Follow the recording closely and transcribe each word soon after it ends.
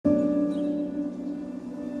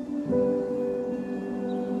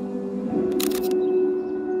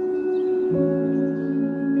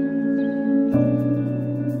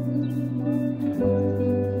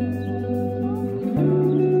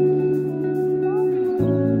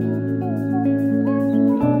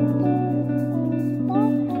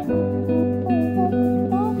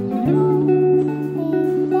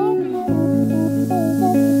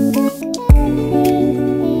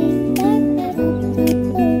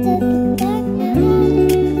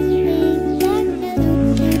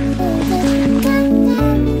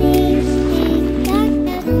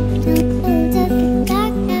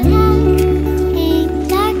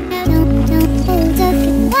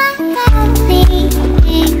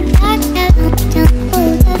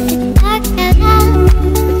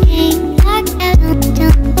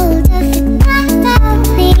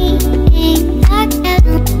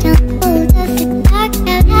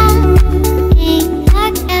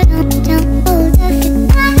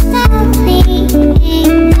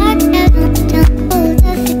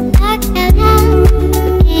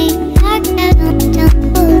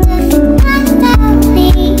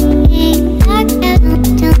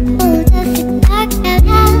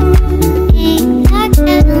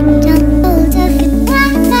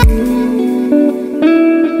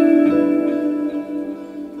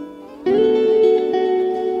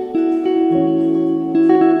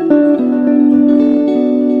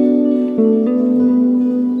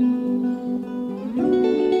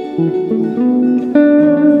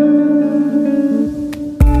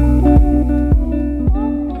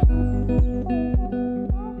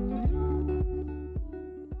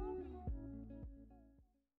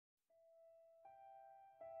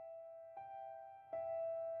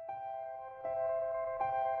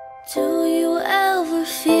Do you ever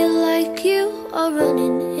feel like you are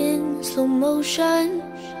running in slow motion?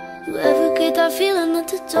 You ever get that feeling that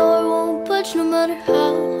the door won't budge no matter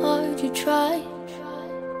how hard you try?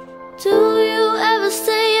 Do you ever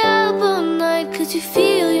stay up all night cause you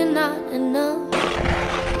feel you're not enough?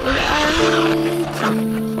 Well, I do.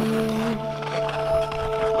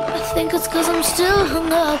 I think it's cause I'm still hung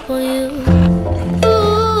up on you.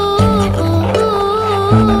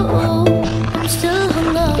 I'm still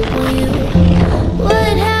hung up on you.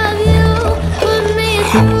 What have you put me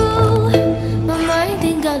through? My mind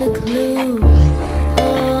ain't got a clue.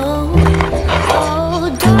 Oh,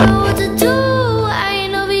 don't know what to do. I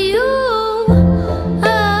ain't over you.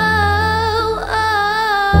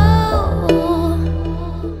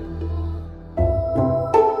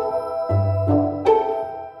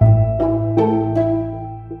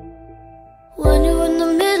 When you're in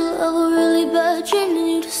the middle of a really bad dream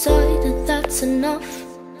and you decide that that's enough,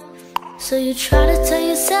 so you try to tell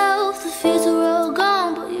yourself the fears are all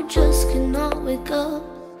gone, but you just cannot wake up.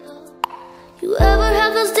 You ever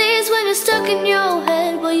have those days when you're stuck in your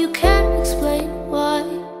head, but you can't explain why?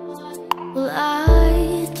 Well,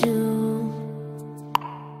 I do.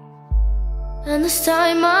 And this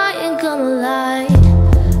time I ain't gonna lie.